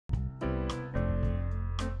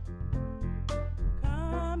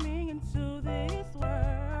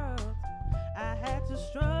to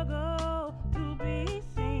struggle to be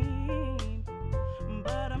seen,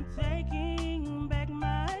 but I'm taking back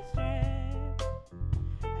my strength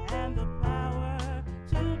and the power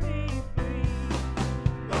to be free.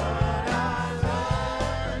 But I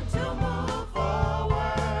learned to move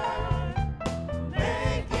forward,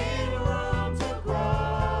 making room to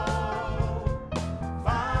grow,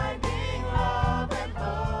 finding love and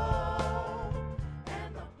hope,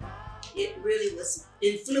 and the power. It really was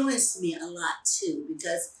influenced me a lot too,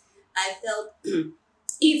 because I felt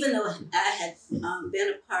even though I had been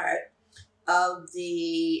a part of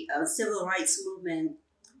the civil rights movement,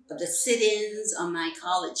 of the sit-ins on my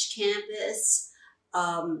college campus,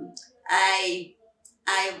 I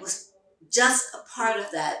was just a part of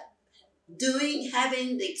that.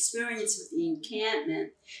 Having the experience with the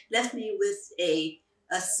encampment left me with a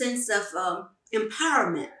sense of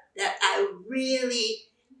empowerment, that I really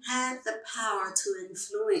had the power to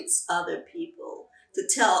influence other people, to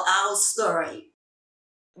tell our story.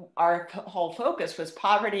 Our whole focus was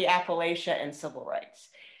poverty, Appalachia, and civil rights.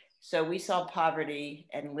 So we saw poverty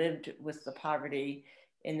and lived with the poverty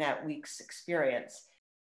in that week's experience.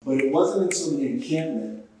 But it wasn't until the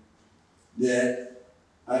encampment that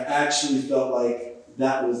I actually felt like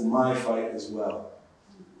that was my fight as well.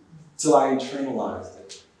 Till I internalized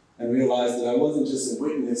it and realized that I wasn't just a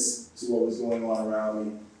witness to what was going on around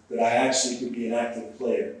me, that I actually could be an active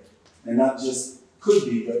player. And not just could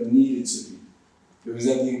be, but needed to be. It was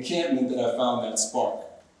at the encampment that I found that spark,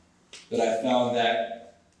 that I found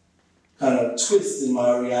that kind of twist in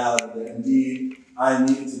my reality, that indeed I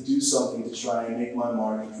needed to do something to try and make my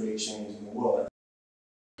mark and create change in the world.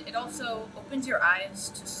 It also opens your eyes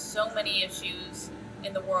to so many issues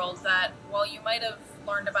in the world that, while you might have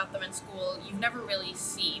learned about them in school, you've never really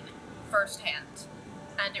seen firsthand.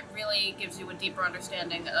 And it really gives you a deeper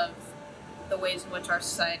understanding of the ways in which our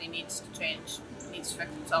society needs to change, needs to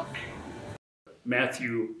fix itself.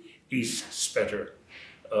 Matthew East Spetter,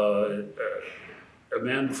 a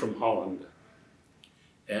man from Holland.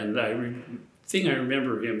 And thing I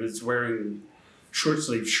remember him is wearing a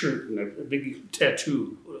short-sleeved shirt and a big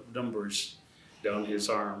tattoo of numbers down his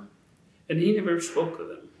arm. And he never spoke of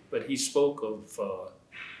them, but he spoke of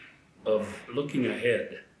looking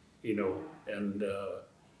ahead, you know, and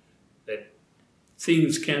that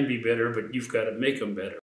things can be better, but you've got to make them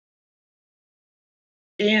better.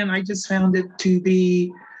 And I just found it to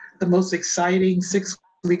be the most exciting 6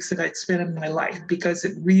 weeks that I'd spent in my life, because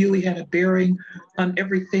it really had a bearing on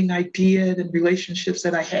everything I did and relationships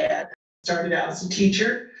that I had. Started out as a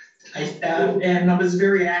teacher, and I was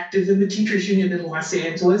very active in the teachers union in Los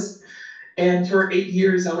Angeles. And for 8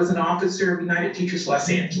 years, I was an officer of United Teachers Los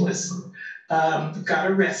Angeles.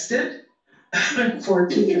 Got arrested for a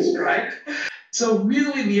teacher strike. So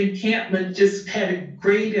really the encampment just had a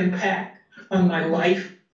great impact on my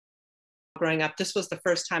life. Growing up, this was the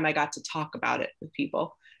first time I got to talk about it with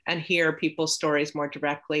people and hear people's stories more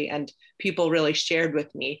directly. And people really shared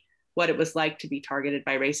with me what it was like to be targeted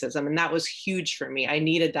by racism. And that was huge for me. I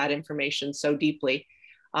needed that information so deeply.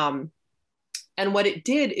 And what it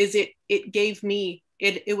did is it gave me,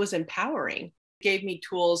 it was empowering. It gave me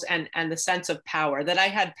tools and the sense of power, that I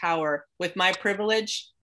had power with my privilege.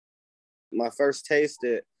 My first taste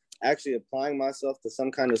at actually applying myself to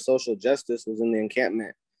some kind of social justice was in the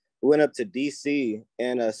encampment. We went up to DC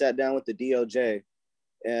and sat down with the DOJ,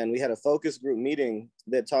 and we had a focus group meeting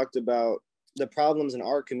that talked about the problems in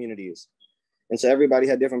our communities. And so everybody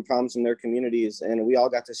had different problems in their communities, and we all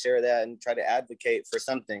got to share that and try to advocate for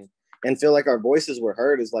something and feel like our voices were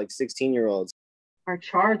heard as like 16-year-olds. Our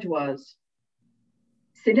charge was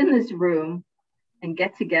sit in this room and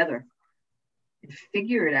get together and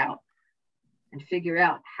figure it out, and figure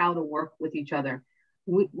out how to work with each other.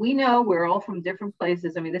 We know we're all from different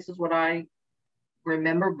places. I mean, this is what I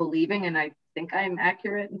remember believing, and I think I'm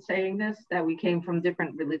accurate in saying this, that we came from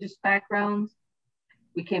different religious backgrounds.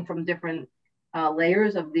 We came from different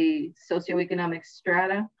layers of the socioeconomic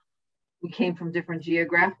strata. We came from different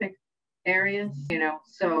geographic areas, you know,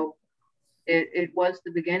 so it was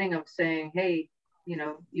the beginning of saying, hey, you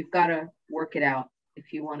know, you've got to work it out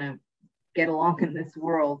if you want to get along in this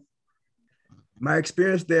world. My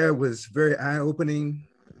experience there was very eye-opening,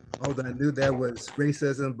 although I knew there was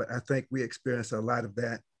racism, but I think we experienced a lot of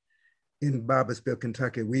that in Barboursville,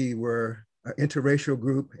 Kentucky. We were an interracial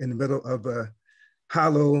group in the middle of a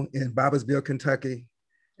hollow in Barboursville, Kentucky,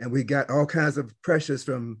 and we got all kinds of pressures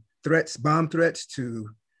from threats, bomb threats, to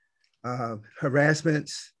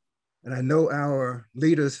harassments. And I know our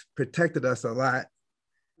leaders protected us a lot.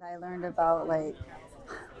 I learned about like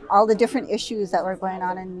all the different issues that were going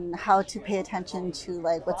on and how to pay attention to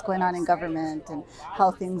like what's going on in government and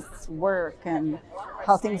how things work and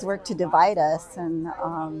how things work to divide us and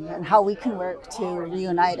how we can work to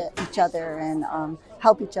reunite each other and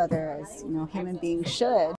help each other as human beings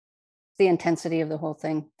should. The intensity of the whole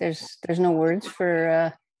thing. There's no words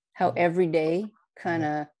for how every day kind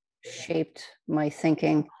of shaped my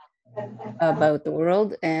thinking about the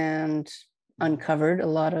world and uncovered a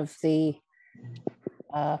lot of the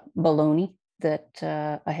baloney that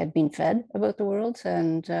I had been fed about the world,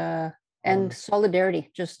 and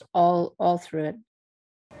solidarity just all through it.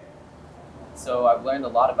 So I've learned a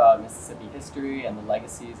lot about Mississippi history and the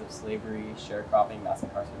legacies of slavery, sharecropping, mass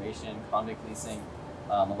incarceration, convict leasing,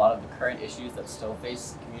 a lot of the current issues that still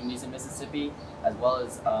face communities in Mississippi, as well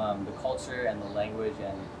as the culture and the language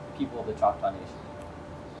and people of the Choctaw Nation.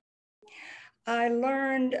 I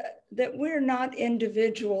learned that we're not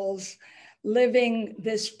individuals living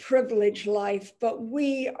this privileged life, but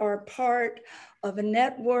we are part of a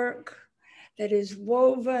network that is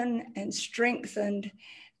woven and strengthened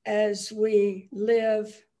as we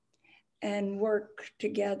live and work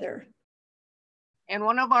together. And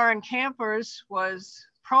one of our encampers was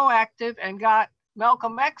proactive and got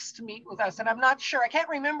Malcolm X to meet with us. And I'm not sure, I can't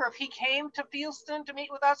remember if he came to Fieldston to meet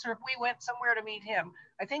with us or if we went somewhere to meet him.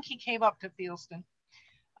 I think he came up to Fieldston.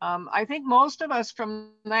 I think most of us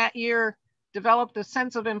from that year developed a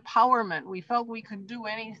sense of empowerment. We felt we could do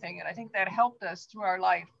anything. And I think that helped us through our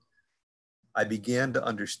life. I began to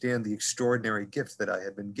understand the extraordinary gift that I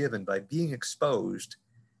had been given by being exposed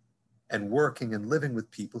and working and living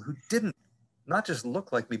with people who didn't not just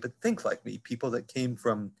look like me, but think like me, people that came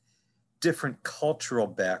from different cultural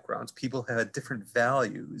backgrounds, people who had different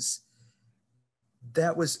values.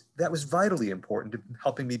 That was vitally important to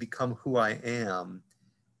helping me become who I am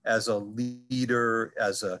as a leader,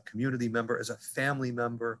 as a community member, as a family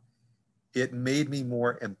member. It made me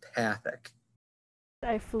more empathic.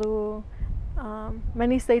 I flew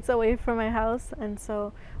many states away from my house, and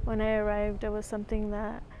so when I arrived, it was something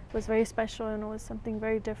that was very special and it was something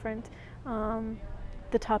very different.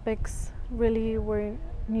 The topics really were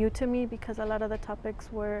new to me because a lot of the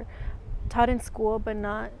topics were taught in school, but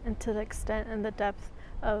not to the extent and the depth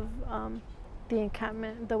of the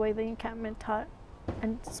encampment, the way the encampment taught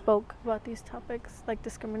and spoke about these topics like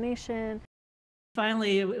discrimination.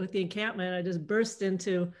 Finally, with the encampment, I just burst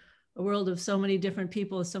into a world of so many different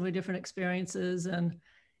people, so many different experiences, and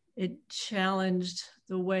it challenged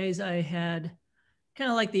the ways I had, kind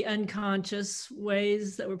of like the unconscious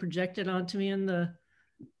ways that were projected onto me in the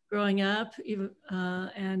growing up,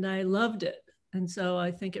 and I loved it. And so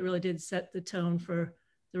I think it really did set the tone for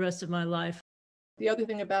the rest of my life. The other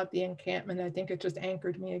thing about the encampment, I think it just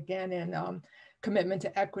anchored me again in commitment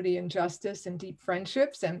to equity and justice and deep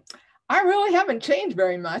friendships. And I really haven't changed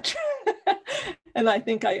very much. And I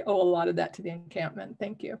think I owe a lot of that to the encampment.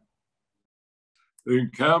 Thank you. The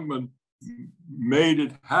encampment made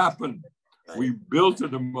it happen. We built a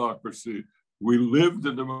democracy, we lived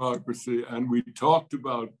a democracy, and we talked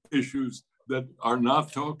about issues that are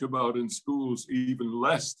not talked about in schools, even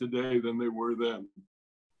less today than they were then.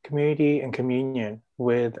 Community and communion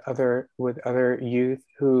with other youth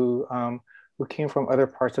who came from other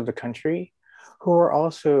parts of the country, who are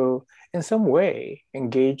also in some way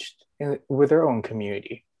engaged with their own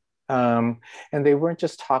community. And they weren't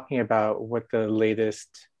just talking about what the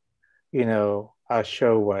latest,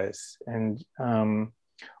 show was and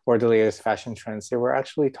or the latest fashion trends. They were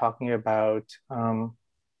actually talking about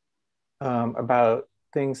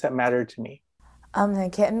things that mattered to me. The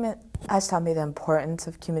encampment has taught me the importance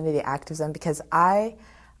of community activism because I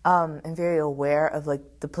am very aware of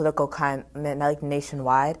the political climate,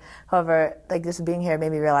 nationwide. However, just being here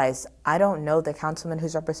made me realize I don't know the councilman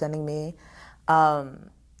who's representing me.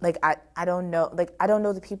 I don't know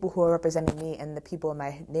the people who are representing me and the people in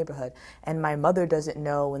my neighborhood. And my mother doesn't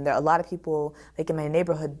know, and there are a lot of people in my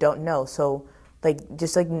neighborhood don't know. So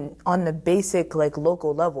on the basic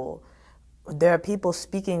local level, there are people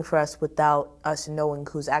speaking for us without us knowing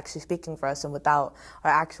who's actually speaking for us and without our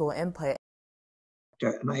actual input.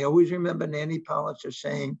 And I always remember Nanny Politzer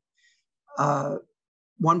saying,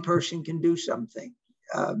 one person can do something.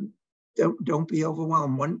 Don't be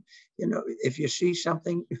overwhelmed. If you see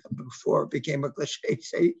something, before it became a cliche,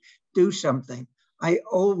 say, do something. I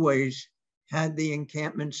always had the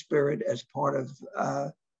encampment spirit as part of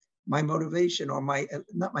my motivation, or my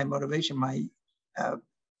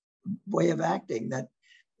way of acting, that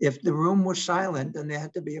if the room was silent and there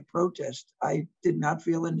had to be a protest, I did not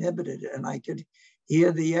feel inhibited, and I could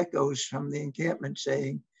hear the echoes from the encampment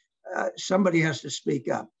saying, somebody has to speak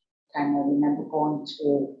up. I remember going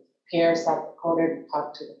to here, South Dakota, to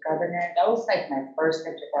talk to the governor. That was like my first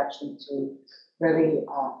introduction to really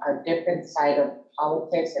a different side of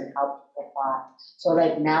politics and how people thought. So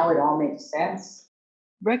like now it all makes sense.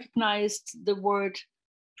 Recognized the word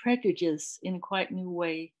prejudice in a quite new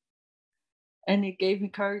way. And it gave me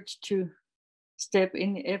courage to step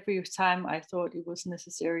in every time I thought it was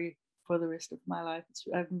necessary for the rest of my life.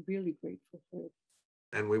 I'm really grateful for it.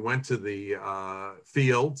 And we went to the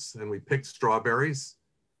fields and we picked strawberries.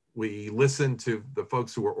 We listened to the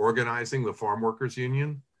folks who were organizing the Farm Workers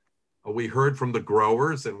Union. We heard from the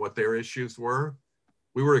growers and what their issues were.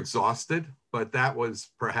 We were exhausted, but that was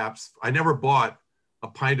perhaps, I never bought a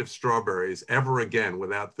pint of strawberries ever again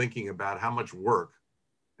without thinking about how much work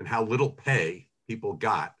and how little pay people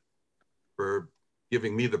got for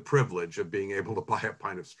giving me the privilege of being able to buy a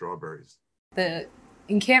pint of strawberries. The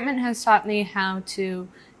encampment has taught me how to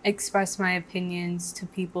express my opinions to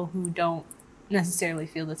people who don't necessarily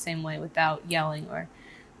feel the same way without yelling or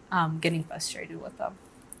getting frustrated with them.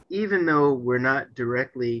 Even though we're not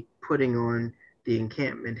directly putting on the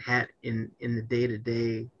encampment hat in the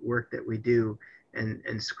day-to-day work that we do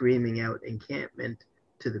and screaming out encampment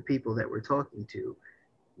to the people that we're talking to,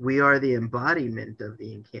 we are the embodiment of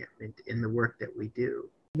the encampment in the work that we do.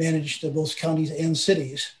 Managed both counties and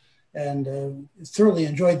cities and thoroughly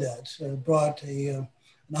enjoyed that. Brought an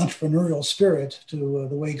entrepreneurial spirit to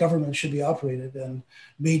the way government should be operated and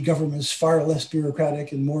made governments far less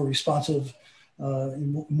bureaucratic and more responsive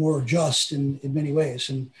and more just in many ways.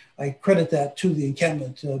 And I credit that to the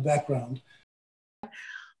encampment background.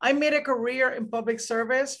 I made a career in public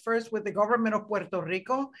service, first with the government of Puerto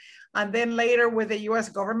Rico, and then later with the US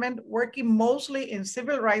government, working mostly in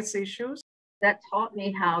civil rights issues. That taught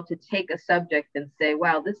me how to take a subject and say,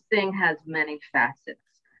 wow, this thing has many facets.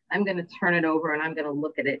 I'm going to turn it over and I'm going to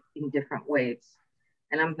look at it in different ways.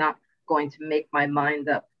 And I'm not going to make my mind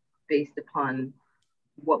up based upon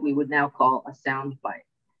what we would now call a sound bite.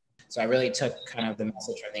 So I really took kind of the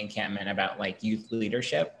message from the encampment about like youth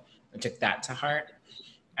leadership and took that to heart.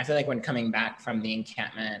 I feel like when coming back from the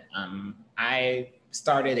encampment, I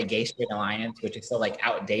started a Gay Straight Alliance, which is still like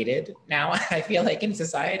outdated now, I feel like in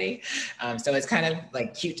society. So it's kind of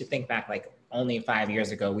like cute to think back, like only 5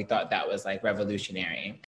 years ago, we thought that was like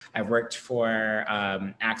revolutionary. I've worked for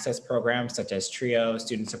access programs such as TRIO,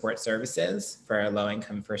 Student Support Services for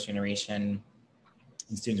low-income first generation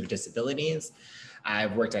and students with disabilities.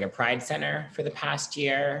 I've worked at a Pride Center for the past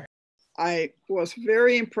year. I was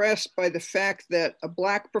very impressed by the fact that a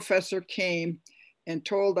Black professor came and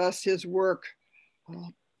told us his work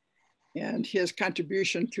and his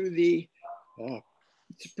contribution to the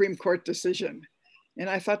Supreme Court decision. And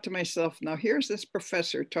I thought to myself, now here's this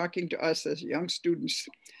professor talking to us as young students,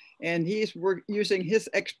 and he's using his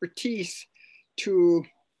expertise to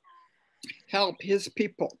help his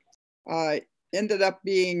people. I ended up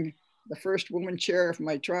being the first woman chair of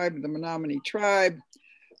my tribe, the Menominee tribe,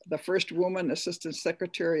 the first woman assistant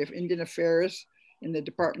secretary of Indian Affairs in the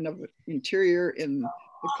Department of Interior in the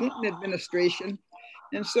Clinton administration.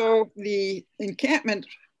 And so the encampment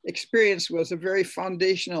experience was a very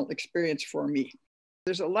foundational experience for me.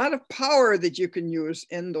 There's a lot of power that you can use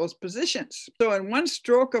in those positions. So in one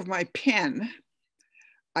stroke of my pen,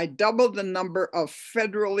 I doubled the number of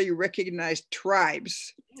federally recognized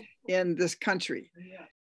tribes in this country.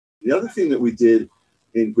 The other thing that we did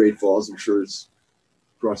in Great Falls, I'm sure it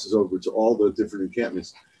crosses over to all the different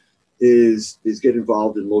encampments, is get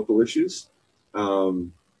involved in local issues.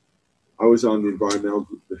 I was on the environmental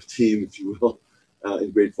team, if you will, in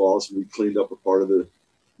Great Falls, and we cleaned up a part of the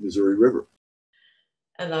Missouri River.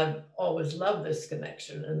 And I've always loved this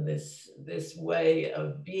connection and this way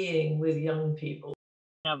of being with young people.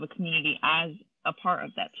 Of a community as a part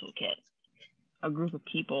of that toolkit, a group of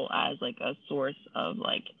people as like a source of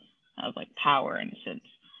power in a sense,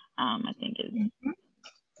 I think is,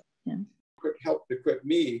 yeah. Helped equip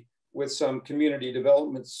me with some community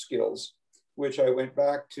development skills, which I went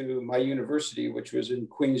back to my university, which was in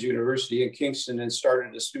Queen's University in Kingston, and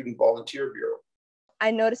started a student volunteer bureau. I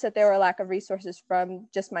noticed that there were a lack of resources from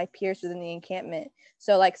just my peers within the encampment.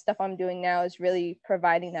 So like stuff I'm doing now is really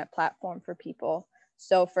providing that platform for people.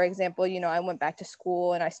 So for example, I went back to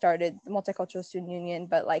school and I started the Multicultural Student Union,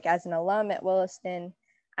 but like as an alum at Williston,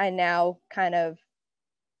 I now kind of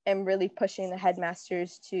am really pushing the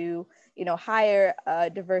headmasters to, hire a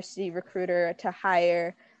diversity recruiter, to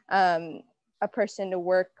hire a person to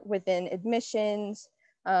work within admissions,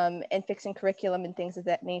 and fixing curriculum and things of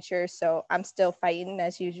that nature. So I'm still fighting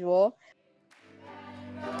as usual.